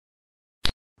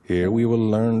Here we will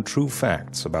learn true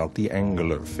facts about the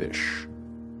anglerfish.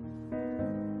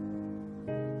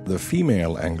 The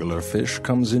female anglerfish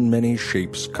comes in many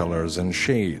shapes, colors, and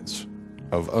shades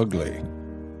of ugly.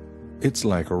 It's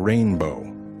like a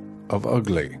rainbow of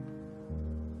ugly.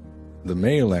 The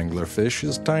male anglerfish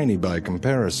is tiny by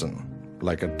comparison,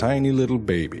 like a tiny little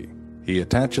baby. He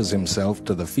attaches himself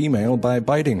to the female by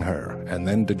biting her and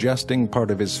then digesting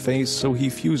part of his face so he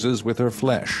fuses with her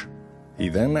flesh. He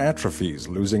then atrophies,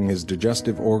 losing his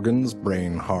digestive organs,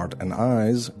 brain, heart, and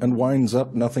eyes, and winds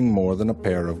up nothing more than a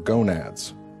pair of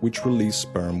gonads, which release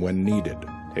sperm when needed.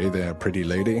 Hey there, pretty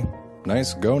lady.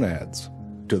 Nice gonads.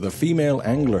 To the female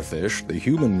anglerfish, the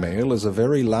human male is a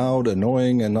very loud,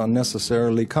 annoying, and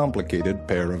unnecessarily complicated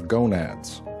pair of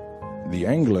gonads. The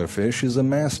anglerfish is a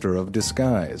master of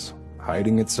disguise,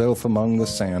 hiding itself among the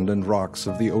sand and rocks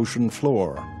of the ocean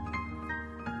floor.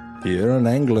 Here, an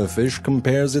anglerfish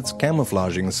compares its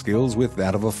camouflaging skills with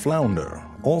that of a flounder,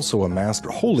 also a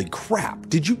master— Holy crap!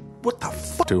 What the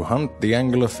fuck? To hunt, the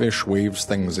anglerfish waves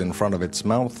things in front of its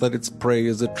mouth that its prey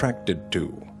is attracted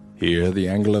to. Here, the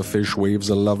anglerfish waves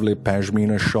a lovely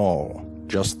Pashmina shawl,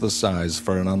 just the size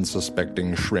for an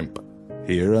unsuspecting shrimp.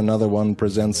 Here, another one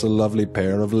presents a lovely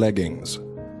pair of leggings.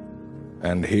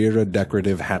 And here, a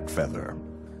decorative hat feather.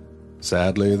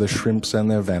 Sadly, the shrimps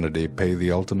and their vanity pay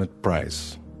the ultimate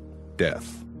price: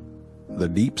 death. The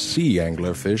deep-sea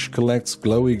anglerfish collects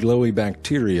glowy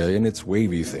bacteria in its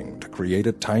wavy thing to create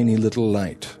a tiny little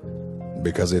light.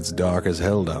 Because it's dark as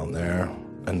hell down there,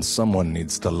 and someone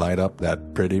needs to light up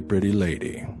that pretty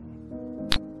lady.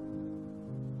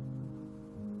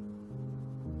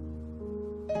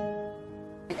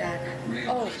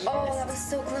 Oh, that was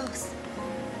so close.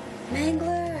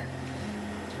 Mangler.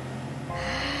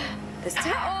 This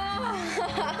time.